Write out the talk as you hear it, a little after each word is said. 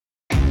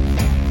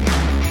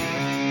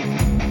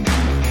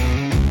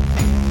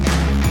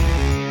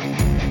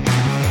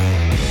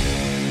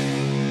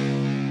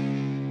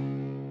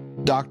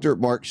Dr.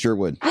 Mark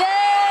Sherwood. Yay!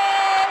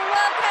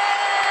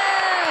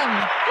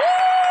 Welcome!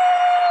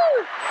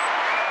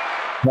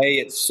 Woo! Hey,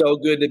 it's so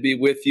good to be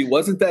with you.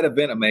 Wasn't that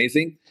event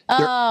amazing?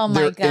 Oh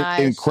my gosh.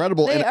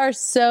 Incredible. They are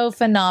so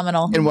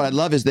phenomenal. And what I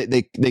love is that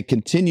they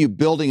continue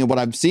building. And what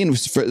I've seen,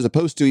 as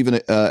opposed to even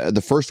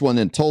the first one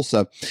in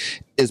Tulsa,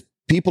 is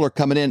people are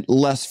coming in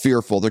less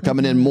fearful. They're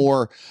coming in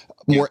more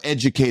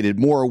educated,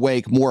 more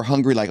awake, more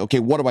hungry. Like, okay,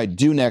 what do I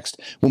do next?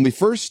 When we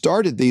first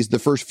started these, the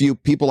first few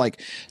people, like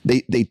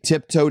they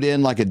tiptoed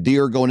in like a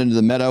deer going into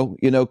the meadow,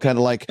 kind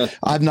of like,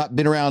 I've not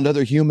been around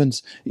other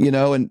humans,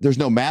 and there's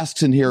no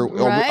masks in here.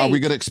 Right. Are we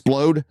going to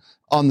explode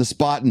on the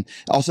spot? And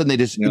all of a sudden they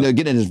just get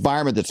in an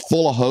environment that's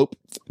full of hope,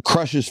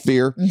 crushes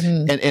fear,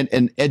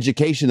 and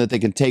education that they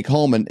can take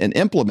home and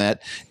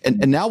implement. And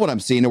now what I'm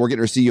seeing, and we're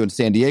getting to see you in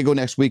San Diego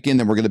next weekend,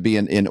 then we're going to be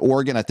in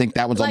Oregon. I think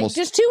that one's almost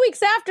just 2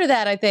 weeks after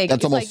that. I think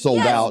that's almost sold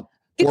out.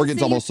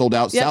 Oregon's almost sold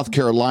out. Yep. South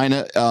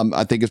Carolina,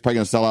 I think is probably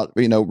going to sell out,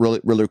 really,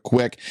 really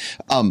quick.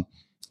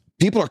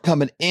 People are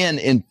coming in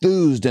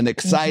enthused and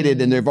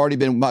excited, and they've already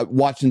been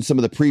watching some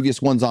of the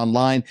previous ones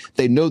online.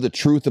 They know the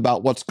truth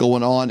about what's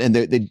going on, and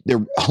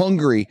they're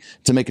hungry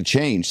to make a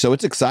change. So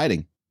it's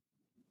exciting.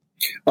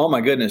 Oh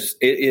my goodness.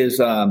 It is.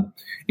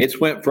 It's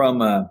went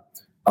from a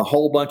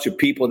whole bunch of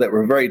people that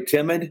were very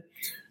timid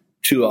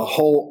to a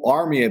whole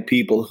army of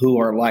people who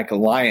are like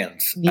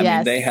lions. Yes. I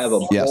mean, they have a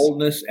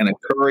boldness and a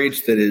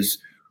courage that is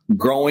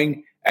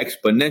growing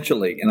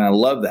exponentially. And I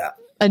love that.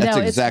 That's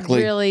exactly,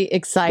 it's really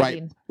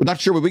exciting. Right. We're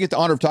not sure, but we get the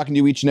honor of talking to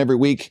you each and every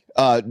week.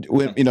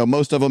 When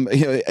most of them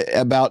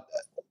about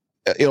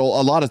a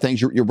lot of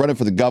things. You're running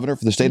for the governor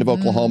for the state of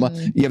Oklahoma.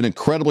 You have an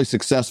incredibly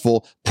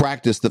successful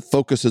practice that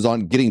focuses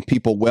on getting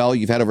people well.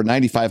 You've had over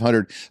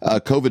 9,500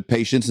 COVID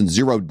patients and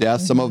 0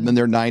 deaths. Some of them in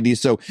their 90s.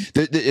 So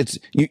it's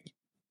you.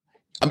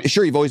 I'm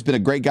sure you've always been a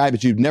great guy,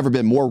 but you've never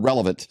been more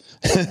relevant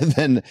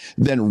than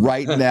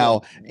right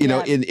now,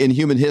 in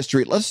human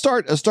history. Let's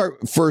start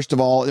first of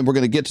all, and we're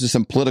going to get to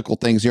some political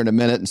things here in a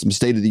minute and some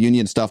State of the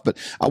Union stuff. But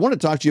I want to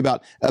talk to you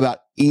about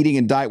eating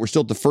and diet. We're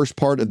still at the first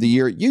part of the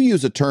year. You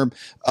use a term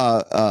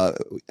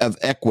of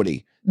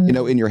equity,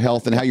 in your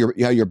health and how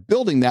you're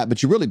building that,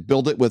 but you really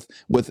build it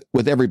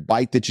with every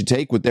bite that you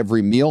take, with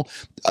every meal.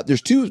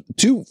 There's two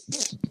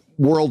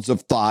worlds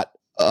of thought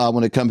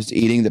when it comes to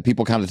eating that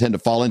people kind of tend to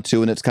fall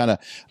into, and it's kind of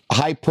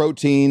high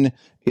protein,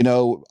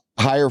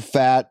 higher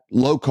fat,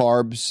 low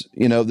carbs,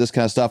 this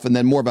kind of stuff. And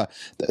then more of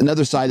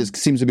another side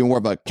seems to be more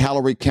of a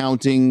calorie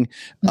counting,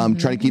 trying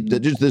to keep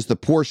the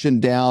portion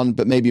down,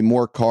 but maybe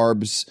more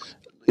carbs,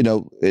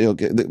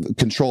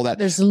 control that.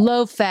 There's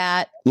low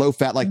fat.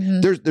 Like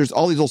there's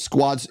all these little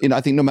squads.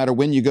 I think no matter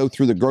when you go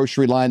through the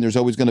grocery line, there's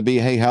always going to be,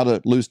 hey, how to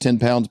lose 10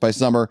 pounds by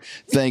summer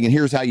thing. And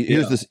here's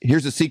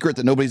the secret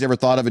that nobody's ever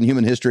thought of in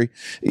human history,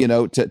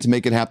 to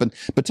make it happen.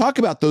 But talk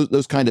about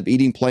those kind of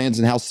eating plans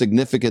and how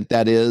significant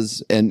that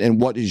is.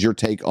 And what is your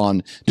take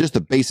on just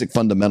the basic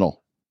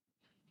fundamental?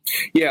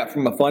 Yeah.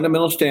 From a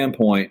fundamental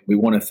standpoint, we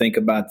want to think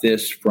about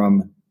this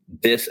from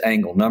this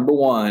angle. Number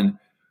one,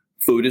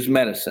 food is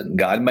medicine.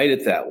 God made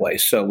it that way.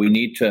 So we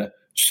need to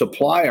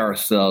supply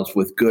ourselves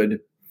with good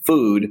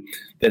food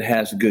that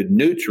has good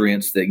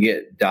nutrients that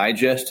get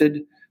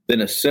digested,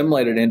 then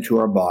assimilated into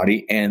our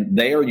body, and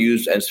they are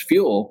used as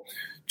fuel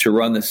to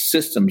run the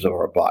systems of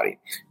our body.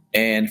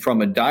 And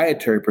from a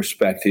dietary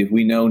perspective,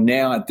 we know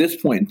now at this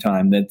point in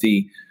time that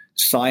the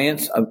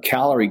science of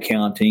calorie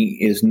counting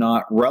is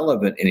not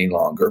relevant any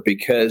longer,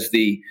 because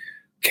the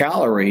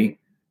calorie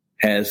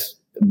has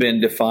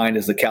been defined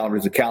as a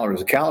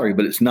calorie,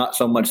 but it's not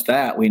so much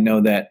that. We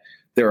know that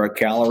there are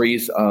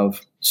calories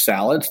of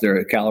salads, there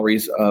are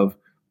calories of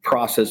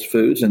processed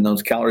foods, and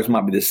those calories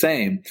might be the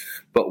same,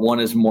 but one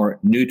is more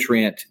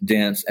nutrient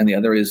dense and the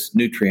other is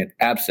nutrient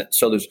absent.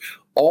 So there's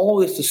all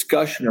this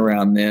discussion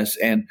around this,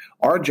 and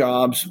our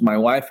jobs, my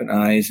wife and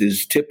I's,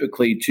 is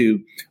typically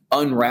to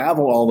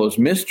unravel all those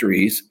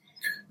mysteries,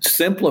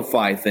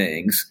 simplify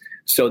things,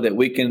 so that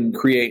we can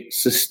create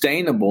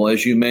sustainable,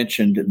 as you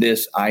mentioned,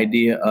 this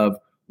idea of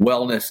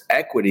wellness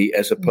equity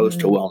as opposed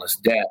to wellness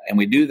debt. And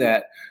we do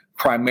that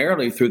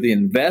primarily through the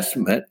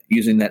investment,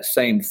 using that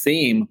same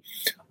theme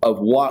of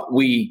what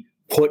we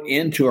put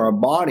into our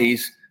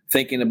bodies,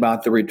 thinking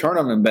about the return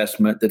on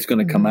investment that's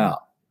going to come out.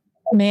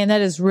 Man,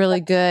 that is really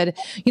good.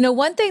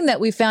 One thing that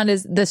we found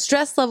is the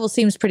stress level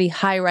seems pretty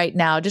high right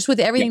now, just with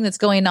everything that's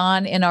going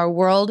on in our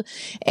world.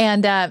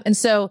 And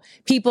so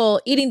people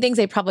eating things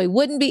they probably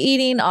wouldn't be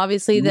eating,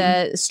 obviously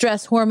the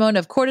stress hormone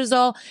of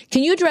cortisol.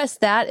 Can you address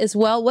that as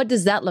well? What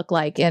does that look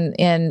like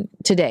in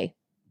today?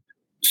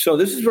 So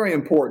this is very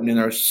important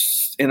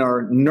in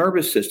our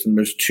nervous system.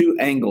 There's two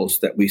angles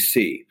that we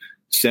see: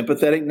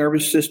 sympathetic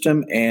nervous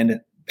system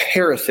and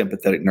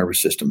parasympathetic nervous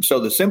system. So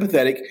the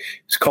sympathetic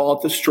is call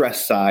it the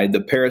stress side.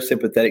 The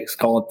parasympathetic is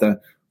call it the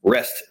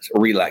rest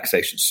or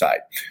relaxation side.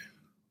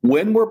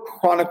 When we're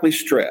chronically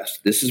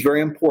stressed, this is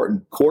very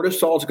important.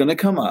 Cortisol is going to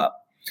come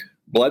up.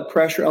 Blood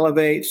pressure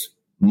elevates,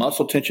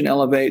 muscle tension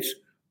elevates,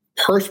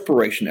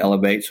 perspiration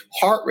elevates,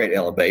 heart rate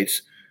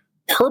elevates,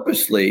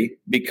 purposely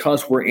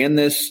because we're in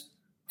this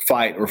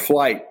fight or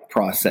flight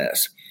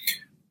process.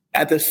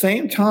 At the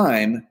same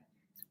time,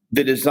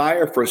 the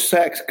desire for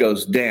sex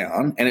goes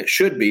down, and it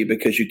should be,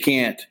 because you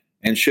can't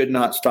and should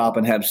not stop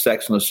and have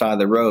sex on the side of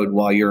the road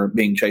while you're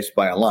being chased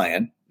by a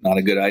lion. Not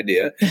a good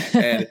idea.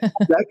 And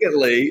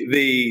secondly,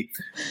 the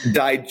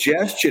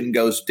digestion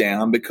goes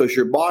down because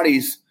your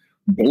body's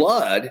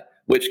blood,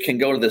 which can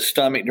go to the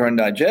stomach during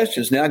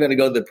digestion, is now going to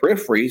go to the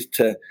peripheries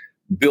to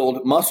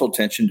build muscle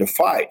tension to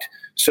fight.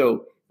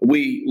 So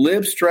we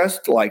live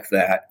stressed like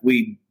that.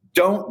 We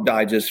don't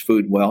digest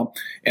food well.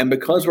 And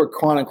because we're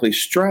chronically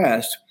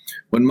stressed,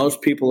 when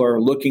most people are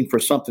looking for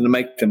something to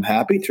make them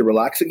happy, to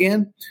relax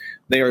again,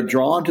 they are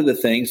drawn to the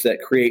things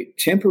that create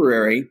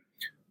temporary,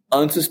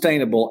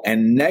 unsustainable,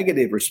 and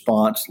negative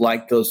response,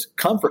 like those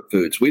comfort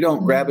foods. We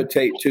don't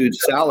gravitate to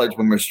salads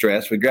when we're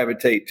stressed. We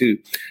gravitate to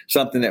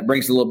something that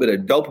brings a little bit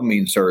of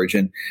dopamine surge.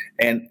 And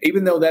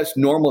even though that's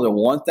normal to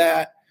want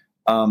that,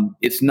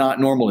 it's not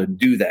normal to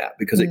do that,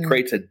 because it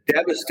creates a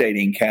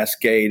devastating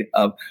cascade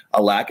of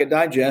a lack of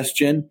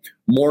digestion,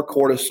 more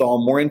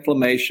cortisol, more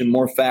inflammation,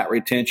 more fat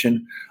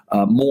retention,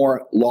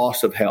 more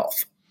loss of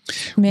health.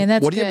 Man,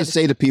 that's what do you have to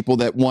say to people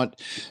that want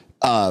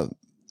to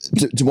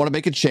want to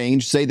make a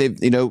change? Say they've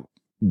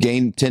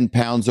gained 10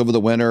 pounds over the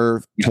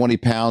winter, 20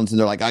 pounds, and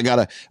they're like,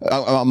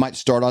 I might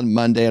start on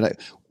Monday. And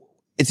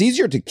it's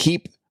easier to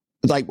keep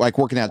like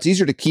working out. It's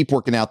easier to keep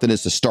working out than it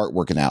is to start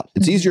working out.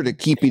 It's easier to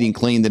keep eating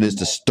clean than it is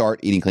to start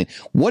eating clean.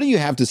 What do you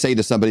have to say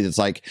to somebody that's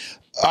like,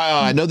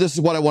 I know this is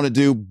what I want to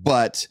do,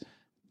 but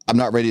I'm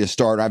not ready to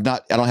start. I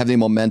don't have any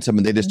momentum,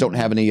 and they just don't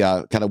have any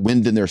kind of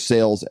wind in their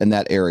sails in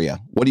that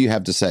area. What do you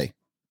have to say?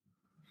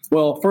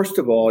 Well, first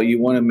of all,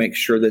 you want to make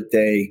sure that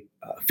they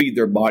feed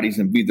their bodies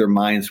and feed their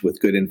minds with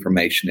good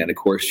information. And of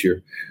course,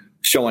 you're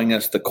showing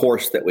us the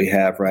course that we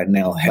have right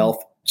now,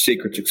 Health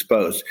Secrets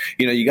Exposed.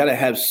 You got to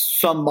have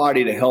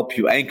somebody to help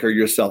you anchor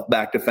yourself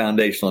back to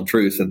foundational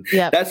truths. And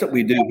that's what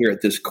we do here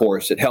at this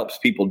course. It helps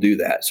people do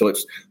that. So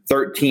it's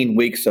 13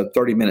 weeks of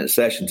 30-minute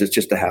sessions. It's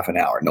just a half an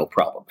hour, no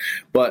problem.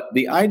 But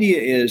the idea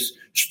is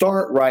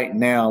start right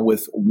now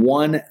with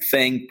one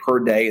thing per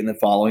day in the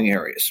following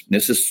areas.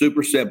 This is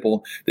super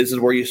simple. This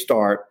is where you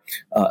start.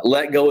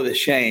 Let go of the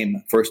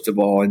shame, first of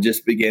all, and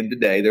just begin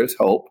today. There's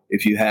hope.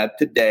 If you have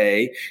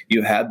today,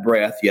 you have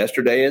breath.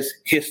 Yesterday is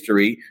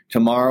history.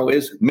 Tomorrow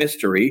is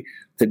mystery.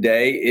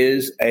 Today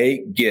is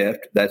a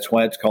gift. That's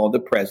why it's called the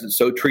present.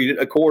 So treat it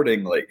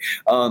accordingly.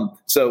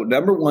 So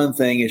number one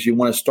thing is you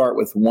want to start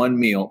with one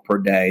meal per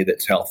day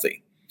that's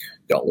healthy.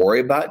 Don't worry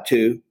about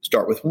two.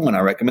 Start with one.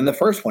 I recommend the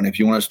first one. If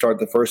you want to start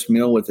the first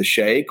meal with a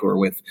shake or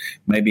with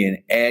maybe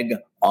an egg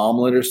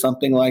omelet or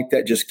something like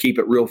that, just keep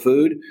it real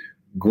food.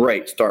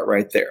 Great. Start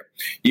right there.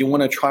 You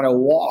want to try to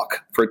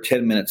walk for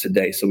 10 minutes a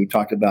day. So we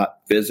talked about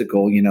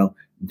physical,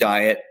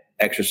 diet,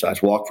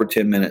 exercise, walk for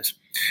 10 minutes.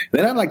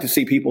 Then I'd like to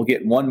see people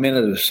get 1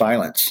 minute of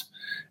silence.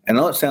 I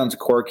know it sounds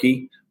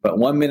quirky, but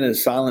 1 minute of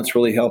silence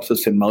really helps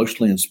us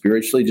emotionally and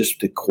spiritually,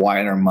 just to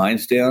quiet our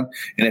minds down.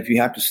 And if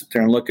you have to sit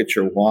there and look at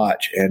your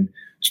watch and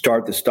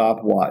start the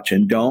stopwatch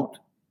and don't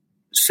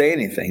say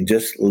anything,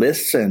 just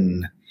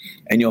listen.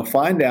 And you'll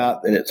find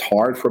out that it's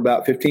hard for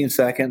about 15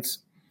 seconds.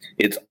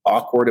 It's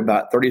awkward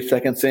about 30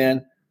 seconds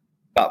in.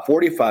 About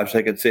 45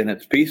 seconds in,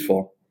 it's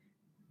peaceful.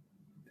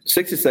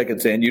 60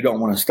 seconds in, you don't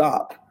want to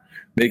stop,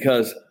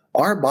 because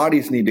our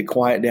bodies need to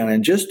quiet down.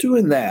 And just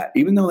doing that,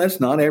 even though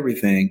that's not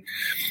everything,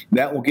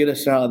 that will get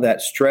us out of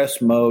that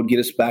stress mode, get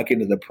us back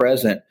into the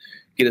present,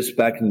 get us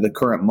back into the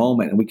current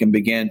moment, and we can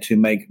begin to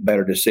make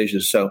better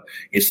decisions. So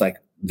it's like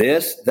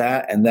this,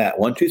 that, and that.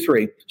 1, 2,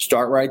 3.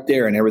 Start right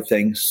there, and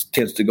everything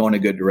tends to go in a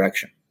good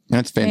direction.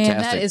 That's fantastic.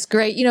 Man, that is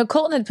great.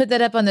 Colton had put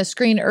that up on the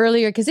screen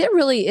earlier, because it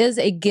really is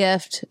a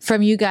gift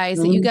from you guys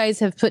that you guys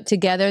have put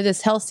together,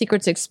 this Health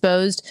Secrets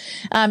Exposed.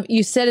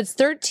 You said it's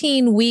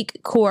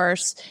 13-week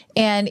course,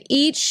 and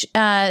each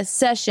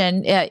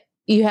session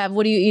you have,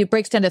 it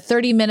breaks down to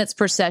 30 minutes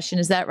per session.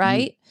 Is that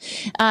right?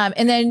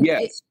 And then,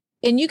 yes.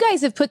 And you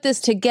guys have put this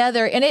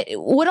together, and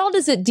what all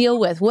does it deal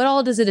with? What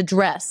all does it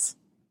address?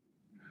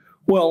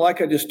 Well,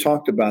 like I just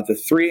talked about, the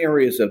three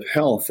areas of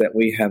health that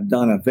we have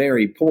done a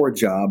very poor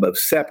job of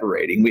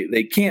separating.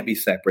 They can't be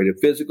separated: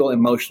 physical,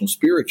 emotional,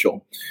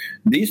 spiritual.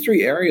 These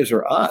three areas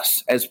are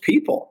us as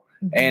people.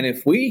 And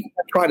if we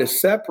try to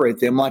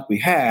separate them like we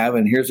have,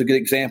 and here's a good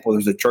example: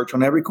 there's a church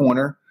on every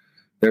corner,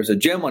 there's a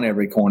gym on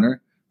every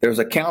corner, there's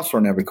a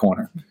counselor on every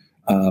corner.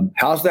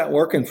 How's that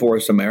working for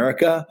us,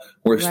 America?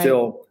 We're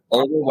still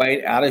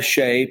overweight, out of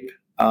shape,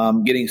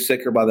 getting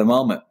sicker by the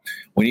moment.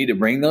 We need to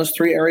bring those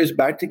three areas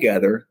back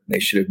together. They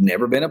should have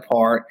never been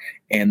apart.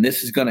 And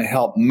this is going to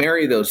help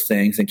marry those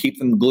things and keep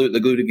them the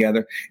glue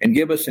together, and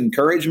give us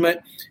encouragement,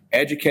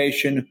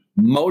 education,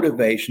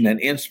 motivation, and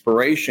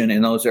inspiration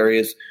in those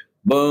areas.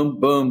 Boom,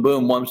 boom,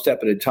 boom, one step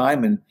at a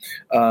time.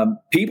 And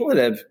people that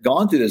have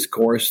gone through this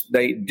course,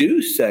 they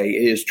do say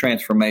it is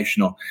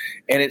transformational.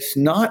 And it's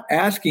not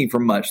asking for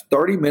much,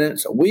 30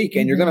 minutes a week.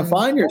 And you're going to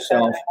find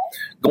yourself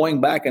going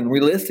back and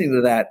re-listening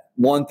to that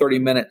 1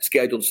 30-minute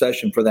scheduled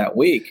session for that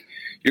week.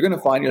 You're going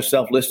to find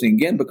yourself listening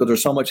again, because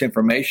there's so much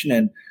information.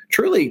 And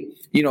truly,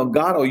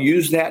 God will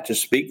use that to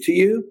speak to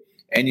you.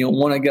 and you'll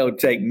want to go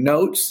take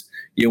notes.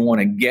 You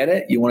want to get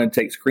it. You want to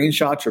take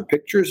screenshots or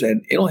pictures,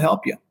 and it'll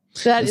help you.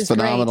 That is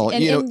phenomenal.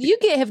 Great. And you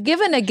have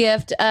given a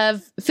gift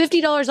of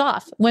 $50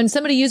 off. When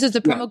somebody uses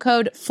the promo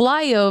code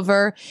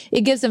FLYOVER,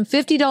 it gives them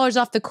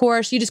 $50 off the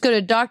course. You just go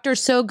to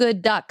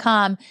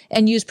drsogood.com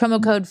and use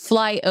promo code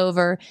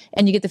FLYOVER,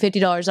 and you get the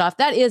 $50 off.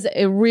 That is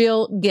a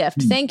real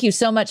gift. Thank you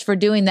so much for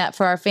doing that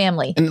for our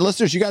family. And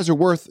listeners, you guys are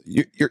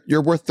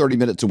you're worth 30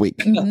 minutes a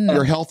week.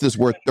 Your health is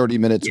worth 30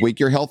 minutes a week.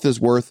 Your health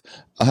is worth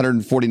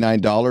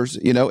 $149,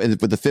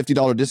 and with the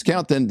 $50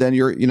 discount, then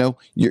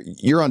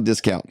you're on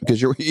discount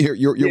because you're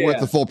worth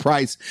the full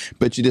price,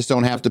 but you just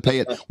don't have to pay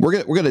it.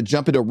 We're gonna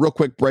jump into a real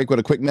quick break with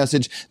a quick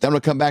message. Then I'm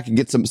gonna come back and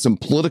get some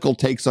political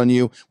takes on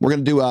you. We're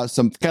gonna do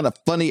some kind of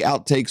funny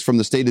outtakes from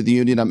the State of the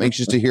Union. I'm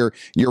anxious to hear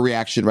your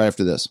reaction right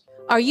after this.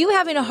 Are you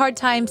having a hard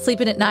time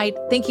sleeping at night,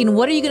 thinking,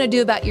 what are you going to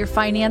do about your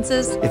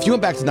finances? If you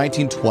went back to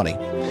 1920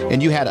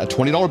 and you had a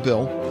 $20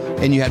 bill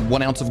and you had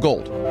 1 ounce of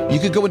gold, you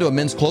could go into a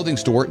men's clothing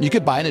store and you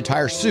could buy an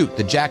entire suit,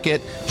 the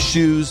jacket,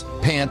 shoes,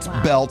 pants,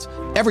 belt,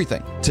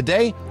 everything.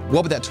 Today,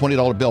 what would that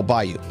 $20 bill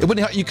buy you?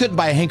 You couldn't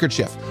buy a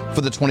handkerchief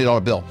for the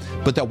 $20 bill,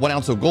 but that 1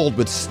 ounce of gold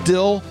would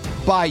still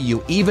buy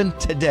you, even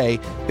today,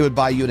 it would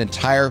buy you an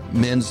entire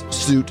men's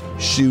suit,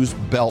 shoes,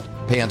 belt,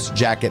 pants,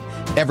 jacket,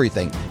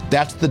 everything.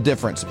 That's the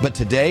difference. But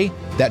today,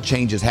 that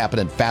change is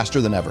happening faster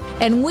than ever.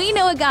 And we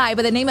know a guy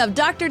by the name of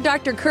Dr.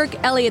 Kirk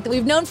Elliott that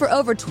we've known for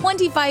over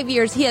 25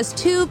 years. He has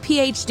 2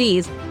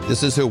 PhDs.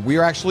 This is who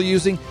we're actually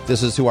using.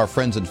 This is who our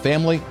friends and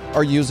family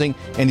are using.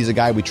 And he's a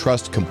guy we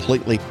trust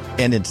completely.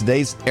 And in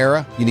today's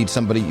era, you need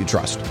somebody you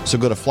trust. So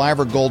go to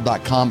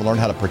flyovergold.com and learn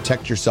how to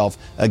protect yourself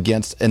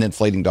against an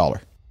inflating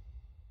dollar.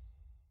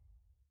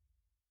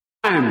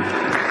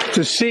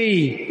 To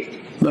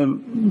see the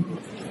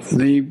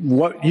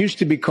what used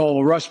to be called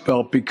the Rust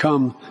Belt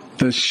become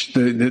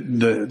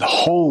the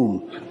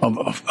home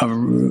of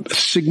a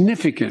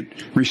significant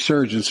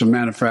resurgence of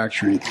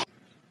manufacturing.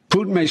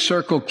 Putin may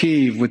circle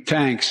Kyiv with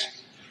tanks,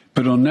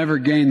 but he'll never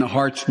gain the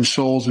hearts and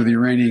souls of the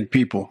Iranian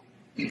people.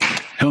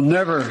 He'll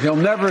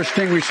never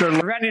extinguish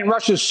preventing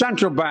Russia's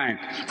central bank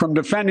from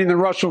defending the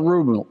Russian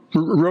ruble.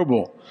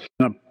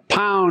 And a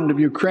pound of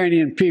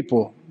Ukrainian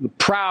people, the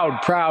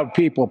proud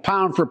people,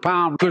 pound for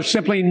pound, there's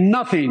simply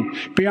nothing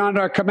beyond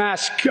our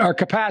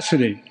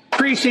capacity.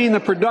 Increasing the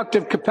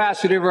productive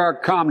capacity of our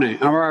economy.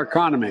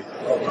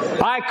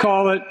 I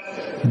call it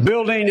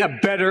building a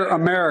better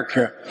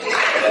America.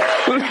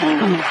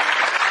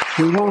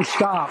 We won't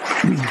stop.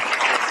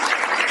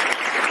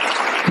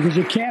 Because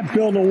you can't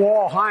build a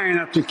wall high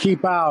enough to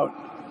keep out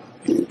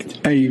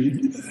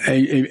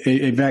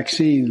a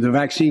vaccine. The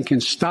vaccine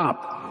can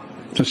stop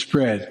the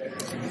spread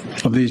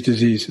of these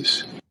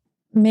diseases.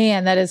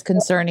 Man, that is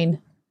concerning.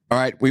 All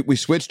right, we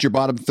switched your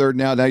bottom third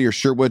now. Now you're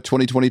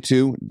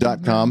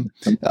Sherwood2022.com.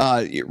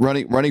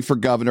 Running for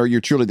governor.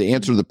 You're truly the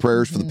answer to the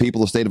prayers for the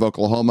people of the state of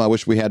Oklahoma. I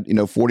wish we had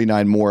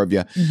 49 more of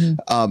you.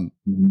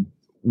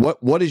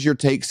 What is your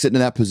take sitting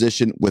in that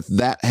position with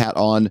that hat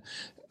on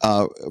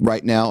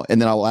right now? And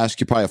then I will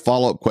ask you probably a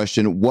follow-up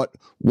question. What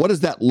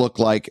does that look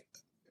like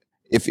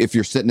if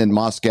you're sitting in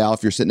Moscow,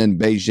 if you're sitting in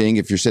Beijing,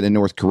 if you're sitting in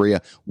North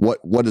Korea?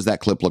 What does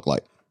that clip look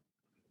like?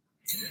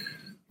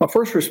 My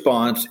first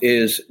response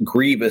is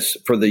grievous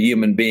for the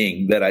human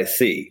being that I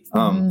see.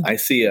 I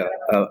see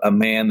a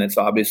man that's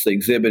obviously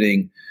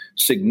exhibiting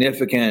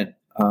significant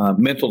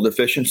mental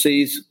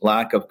deficiencies,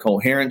 lack of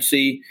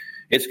coherency.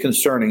 It's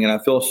concerning, and I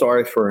feel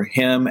sorry for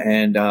him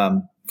and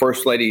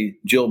First Lady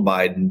Jill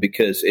Biden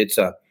because it's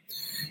a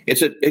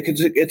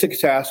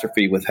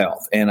catastrophe with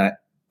health, and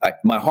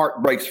my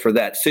heart breaks for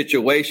that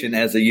situation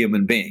as a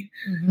human being.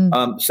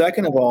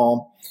 Second of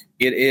all,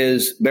 it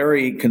is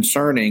very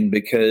concerning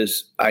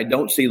because I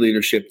don't see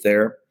leadership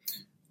there.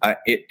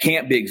 It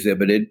can't be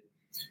exhibited.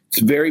 It's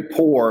very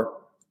poor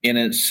in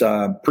its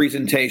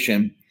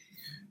presentation,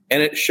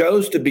 and it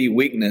shows to be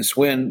weakness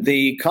when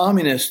the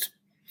communist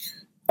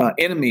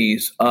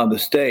enemies of the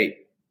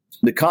state,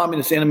 the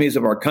communist enemies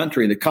of our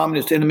country, the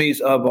communist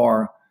enemies of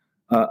our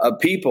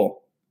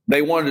people,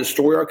 they want to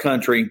destroy our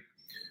country.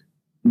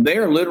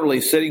 They're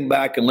literally sitting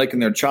back and licking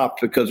their chops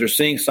because they're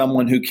seeing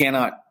someone who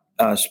cannot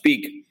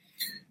speak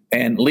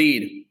and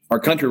lead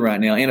our country right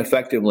now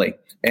ineffectively.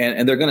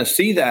 And they're going to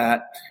see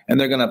that, and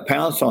they're going to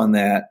pounce on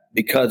that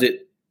because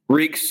it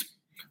reeks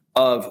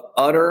of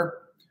utter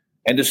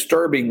and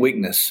disturbing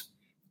weakness.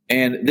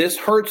 And this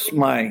hurts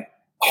my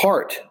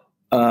heart,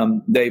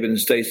 David and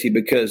Stacy,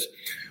 because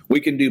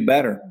we can do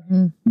better.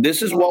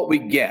 This is what we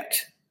get.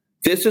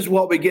 This is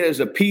what we get as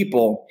a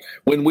people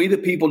when we, the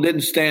people,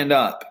 didn't stand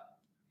up.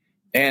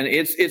 And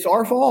it's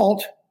our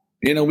fault.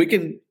 We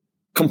can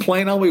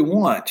complain all we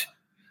want,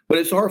 but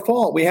it's our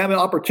fault. We have an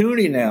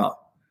opportunity now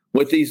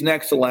with these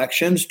next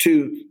elections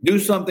to do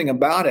something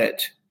about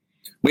it.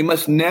 We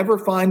must never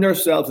find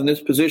ourselves in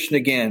this position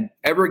again,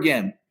 ever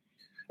again.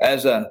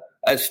 As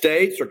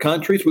states or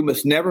countries, we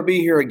must never be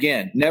here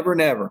again. Never,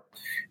 never.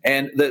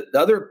 And the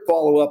other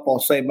follow-up I'll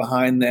say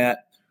behind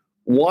that,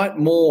 what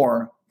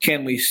more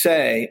can we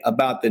say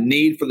about the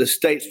need for the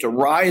states to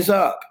rise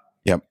up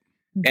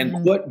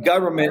and put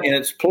government in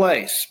its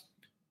place,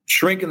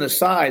 shrinking the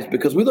size,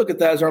 because we look at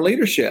that as our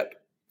leadership.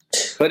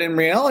 But in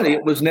reality,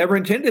 it was never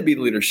intended to be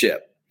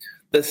leadership.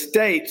 The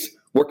states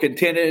were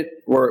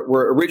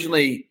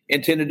originally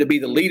intended to be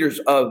the leaders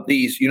of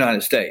these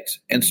United States.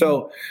 And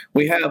so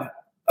we have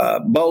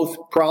both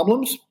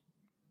problems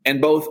and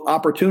both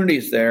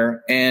opportunities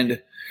there.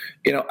 And,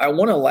 I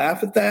want to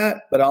laugh at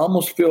that, but I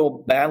almost feel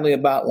badly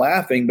about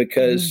laughing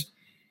because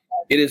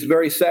it is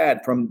very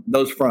sad from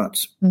those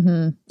fronts.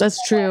 That's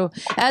true.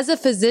 As a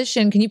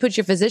physician, can you put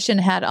your physician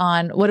hat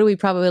on? What are we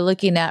probably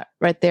looking at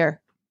right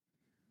there?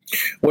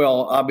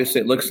 Well,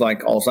 obviously, it looks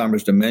like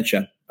Alzheimer's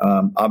dementia.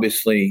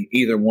 Obviously,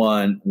 either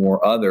one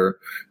or other.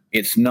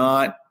 It's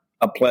not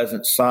a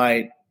pleasant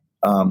sight.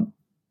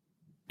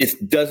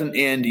 It doesn't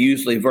end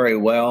usually very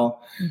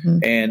well.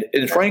 And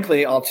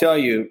frankly, I'll tell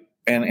you,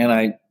 and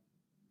I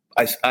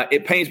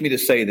it pains me to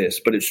say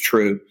this, but it's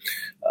true.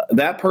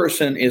 That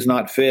person is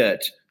not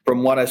fit,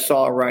 from what I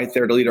saw right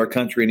there, to lead our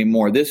country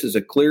anymore. This is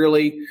a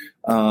clearly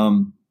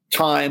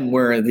time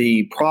where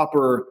the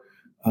proper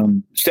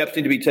steps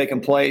need to be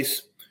taken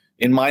place,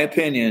 in my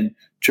opinion,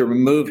 to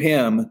remove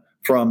him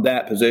from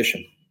that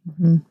position.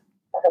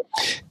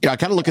 I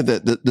kind of look at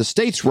the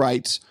states'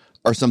 rights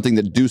are something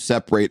that do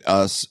separate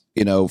us,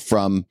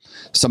 from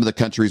some of the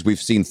countries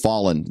we've seen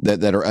fallen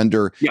that are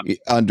under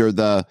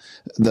the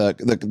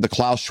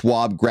Klaus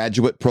Schwab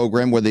graduate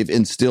program, where they've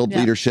instilled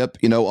leadership,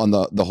 on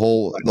the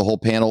whole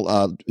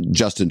panel.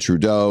 Justin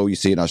Trudeau, you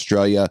see in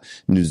Australia,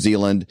 New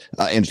Zealand,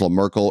 Angela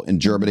Merkel in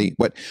Germany.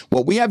 But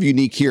what we have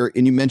unique here,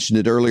 and you mentioned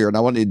it earlier, and I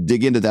wanted to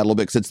dig into that a little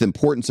bit because it's the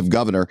importance of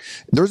governor.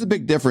 There's a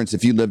big difference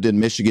if you lived in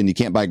Michigan, you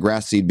can't buy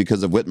grass seed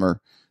because of Whitmer.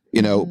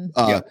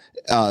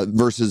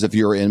 Versus if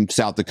you're in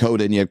South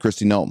Dakota and you have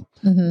Kristi Noem.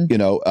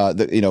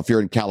 If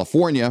you're in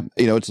California,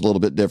 it's a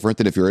little bit different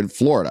than if you're in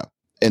Florida.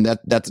 And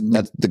that's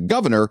the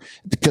governor,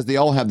 because they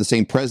all have the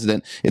same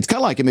president. It's kind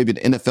of like maybe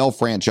an NFL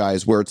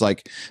franchise where it's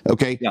like,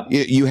 okay,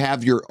 you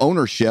have your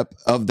ownership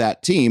of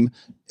that team.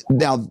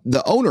 Now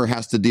the owner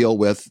has to deal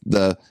with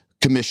the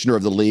commissioner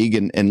of the league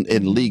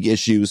and league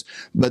issues,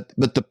 but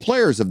the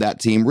players of that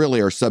team really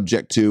are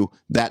subject to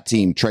that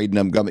team trading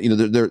them.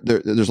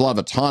 There's a lot of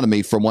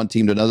autonomy from one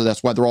team to another.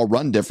 That's why they're all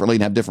run differently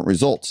and have different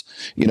results,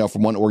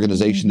 from one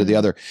organization to the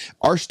other.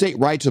 Our state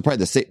rights are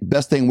probably the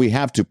best thing we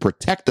have to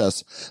protect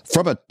us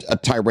from a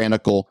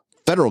tyrannical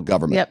federal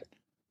government. Yep.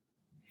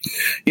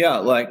 Yeah,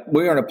 like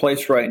we are in a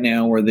place right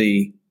now where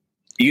the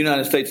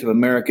United States of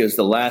America is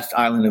the last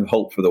island of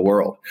hope for the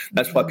world.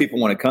 That's why people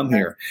want to come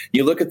here.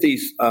 You look at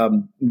these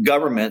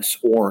governments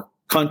or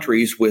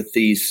countries with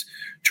these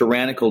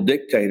tyrannical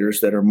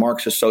dictators that are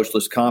Marxist,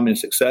 socialist,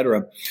 communist,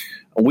 etc.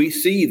 We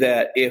see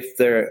that if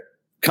their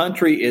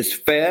country is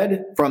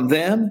fed from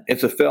them,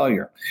 it's a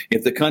failure.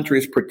 If the country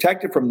is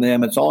protected from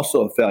them, it's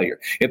also a failure.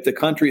 If the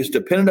country is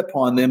dependent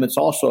upon them, it's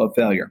also a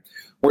failure.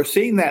 We're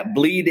seeing that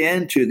bleed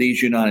into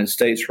these United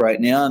States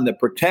right now, and the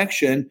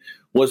protection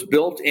was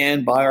built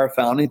in by our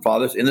founding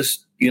fathers in the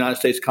United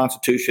States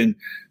Constitution,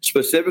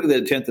 specifically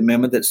the 10th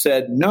Amendment, that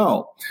said,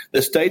 no,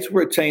 the states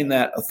retain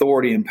that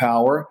authority and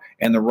power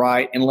and the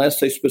right unless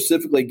they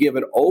specifically give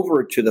it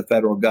over to the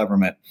federal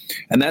government.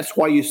 And that's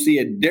why you see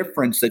a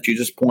difference that you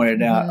just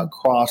pointed out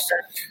across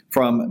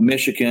from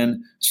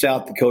Michigan,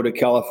 South Dakota,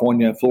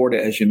 California,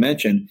 Florida, as you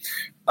mentioned.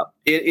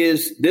 It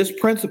is this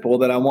principle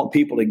that I want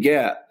people to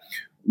get.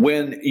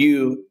 When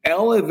you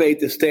elevate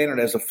the standard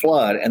as a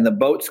flood and the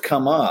boats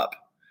come up,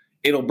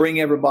 it'll bring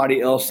everybody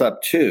else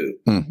up too.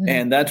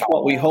 And that's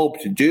what we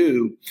hope to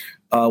do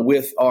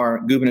with our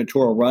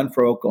gubernatorial run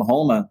for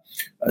Oklahoma,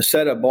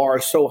 set a bar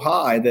so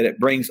high that it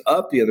brings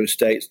up the other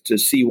states to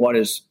see what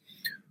is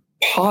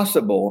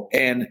possible.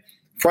 And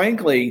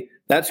frankly,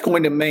 that's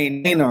going to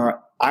maintain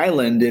our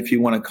island, if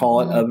you want to call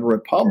it, of the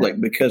republic,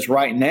 because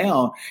right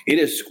now it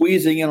is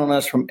squeezing in on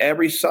us from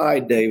every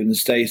side, David and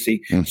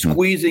Stacy,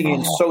 squeezing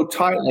in so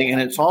tightly.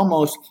 And it's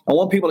almost, I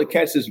want people to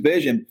catch this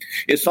vision.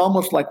 It's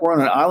almost like we're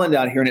on an island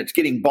out here and it's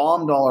getting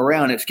bombed all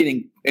around. It's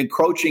getting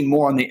encroaching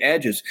more on the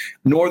edges,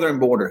 northern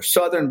border,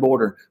 southern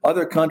border,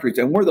 other countries.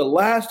 And we're the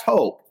last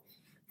hope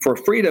for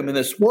freedom in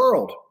this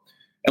world.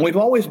 And we've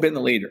always been the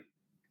leader.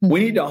 We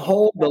need to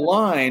hold the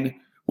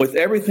line with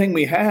everything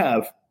we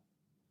have.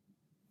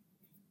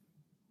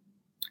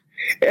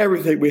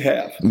 Everything we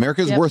have.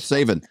 America's worth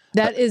saving.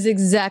 That is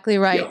exactly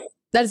right. Yep.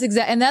 That is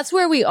exactly, and that's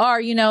where we are.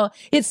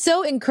 It's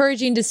so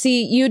encouraging to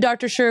see you,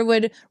 Dr.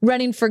 Sherwood,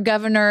 running for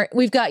governor.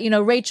 We've got,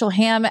 Rachel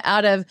Hamm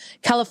out of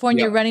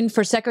California running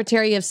for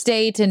Secretary of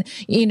State. And,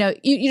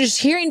 you're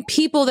just hearing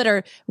people that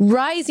are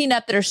rising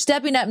up, that are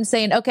stepping up and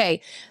saying,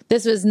 okay,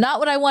 this was not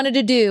what I wanted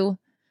to do,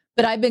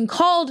 but I've been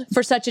called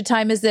for such a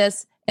time as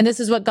this. And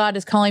this is what God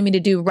is calling me to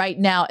do right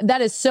now. And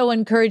that is so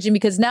encouraging,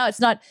 because now it's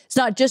not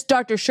just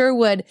Dr.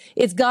 Sherwood,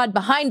 it's God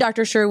behind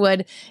Dr.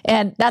 Sherwood.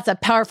 And that's a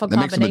powerful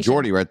combination. That makes a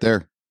majority right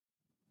there.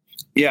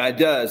 Yeah, it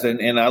does.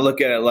 And I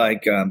look at it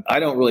like, I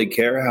don't really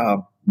care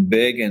how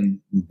big and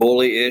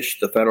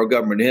bully-ish the federal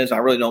government is. I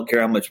really don't care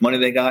how much money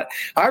they got.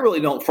 I really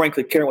don't,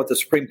 frankly, care what the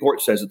Supreme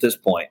Court says at this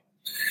point.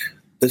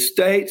 The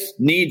states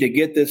need to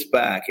get this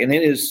back. And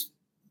it is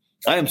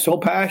I am so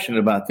passionate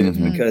about this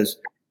because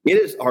it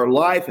is our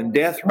life and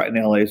death right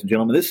now, ladies and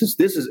gentlemen. This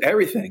is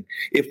everything.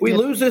 If we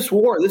lose this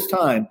war this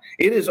time,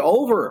 it is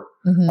over.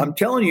 I'm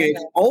telling you,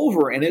 it's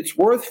over, and it's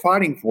worth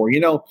fighting for. You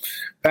know,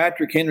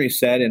 Patrick Henry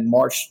said on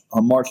March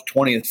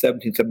 20th,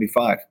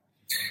 1775,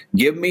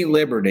 "Give me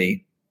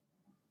liberty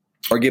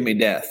or give me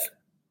death."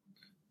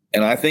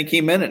 And I think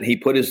he meant it. He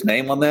put his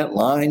name on that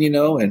line, you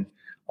know, and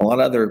a lot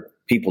of other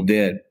people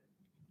did.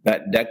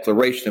 That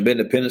Declaration of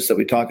Independence that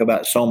we talk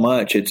about so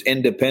much, it's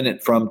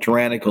independent from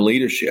tyrannical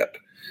leadership,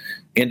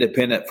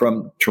 independent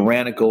from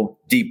tyrannical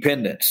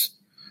dependence.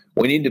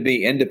 We need to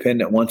be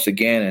independent once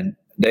again. And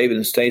David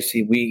and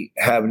Stacy, we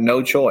have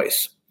no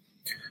choice.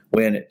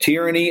 When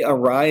tyranny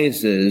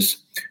arises,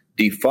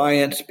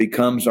 defiance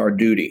becomes our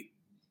duty,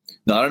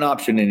 not an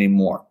option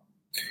anymore.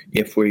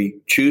 If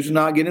we choose to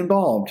not get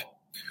involved,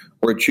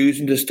 we're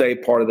choosing to stay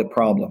part of the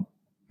problem.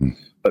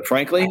 But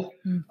frankly,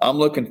 I'm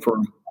looking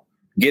for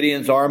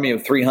Gideon's army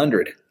of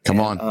 300. Come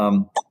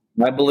on.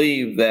 I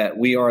believe that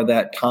we are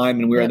that time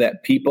and we are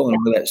that people and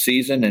we're that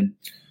season. And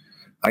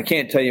I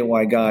can't tell you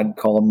why God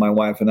called my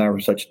wife and I for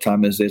such a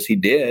time as this. He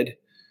did.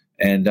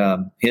 And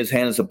his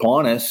hand is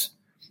upon us.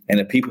 And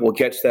if people will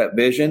catch that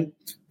vision,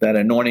 that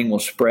anointing will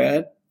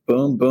spread.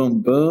 Boom,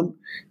 boom, boom.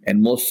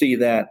 And we'll see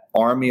that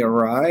army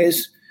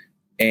arise.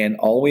 And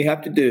all we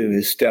have to do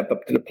is step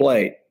up to the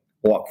plate,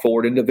 walk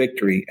forward into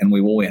victory, and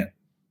we will win.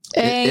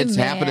 It's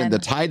happening. The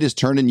tide is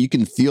turning. You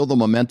can feel the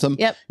momentum.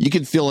 Yep. You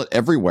can feel it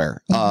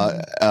everywhere.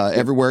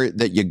 Everywhere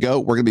that you go.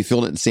 We're going to be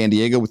feeling it in San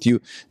Diego with you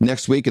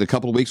next week. In a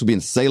couple of weeks, we'll be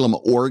in Salem,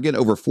 Oregon.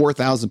 Over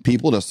 4,000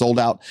 people at a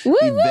sold-out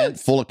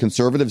event full of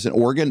conservatives in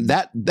Oregon.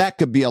 That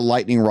could be a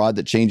lightning rod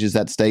that changes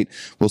that state.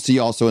 We'll see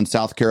you also in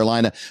South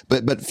Carolina.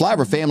 But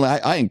Flyover Family,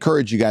 I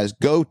encourage you guys,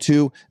 go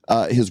to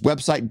his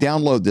website,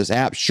 download this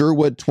app,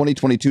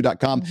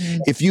 Sherwood2022.com.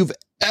 If you've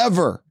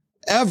ever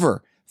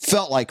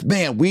felt like,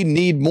 man, we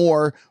need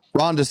more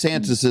Ron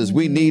DeSantis's,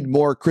 we need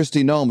more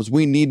Kristi Noem's,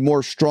 we need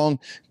more strong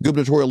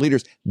gubernatorial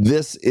leaders.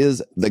 This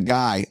is the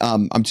guy.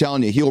 I'm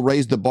telling you, he'll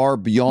raise the bar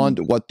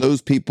beyond what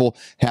those people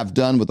have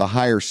done with a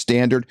higher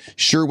standard.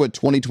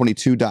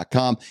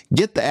 Sherwood2022.com.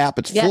 Get the app.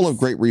 It's full of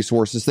great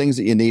resources, things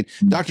that you need.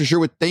 Dr.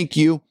 Sherwood, thank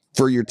you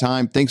for your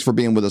time. Thanks for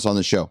being with us on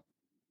the show.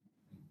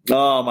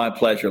 Oh, my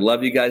pleasure.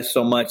 Love you guys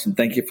so much. And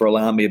thank you for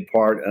allowing me to be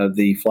part of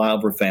the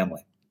Flyover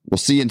family. We'll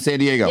see you in San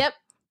Diego. Yep.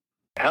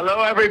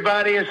 Hello,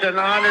 everybody. It's an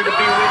honor to be with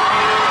you.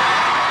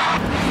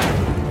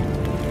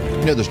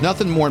 You know, there's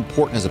nothing more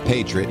important as a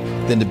patriot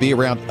than to be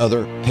around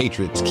other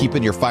patriots,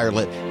 keeping your fire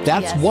lit.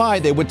 That's why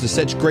they went to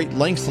such great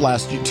lengths the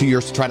last 2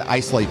 years to try to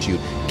isolate you,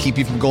 keep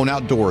you from going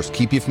outdoors,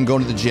 keep you from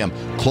going to the gym,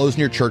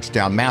 closing your church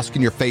down,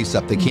 masking your face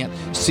up. They can't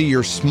see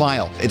your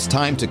smile. It's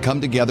time to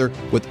come together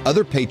with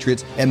other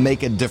patriots and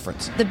make a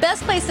difference. The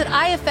best place that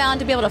I have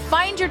found to be able to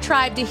find your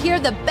tribe, to hear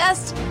the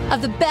best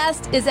of the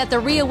best, is at the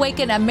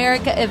Reawaken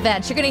America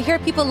events. You're going to hear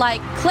people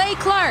like Clay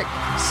Clark,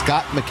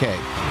 Scott McKay,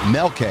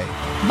 Mel K,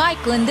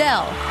 Mike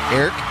Lindell,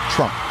 Eric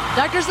Trump,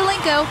 Dr.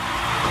 Zelenko,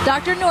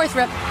 Dr.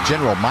 Northrup,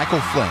 General Michael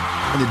Flynn,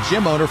 and the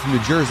gym owner from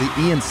New Jersey,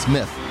 Ian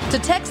Smith. To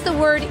text the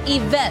word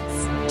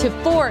events to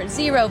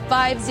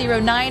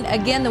 40509.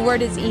 Again, the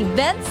word is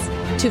events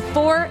to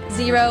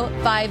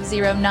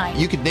 40509.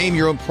 You could name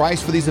your own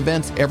price for these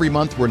events. Every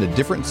month we're in a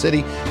different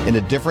city, in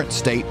a different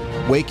state,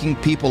 waking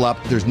people up.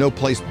 There's no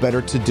place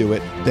better to do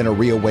it than a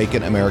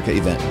Reawaken America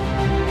event.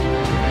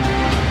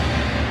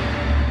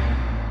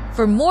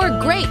 For more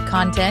great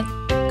content,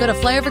 go to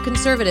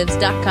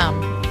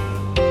flyoverconservatives.com.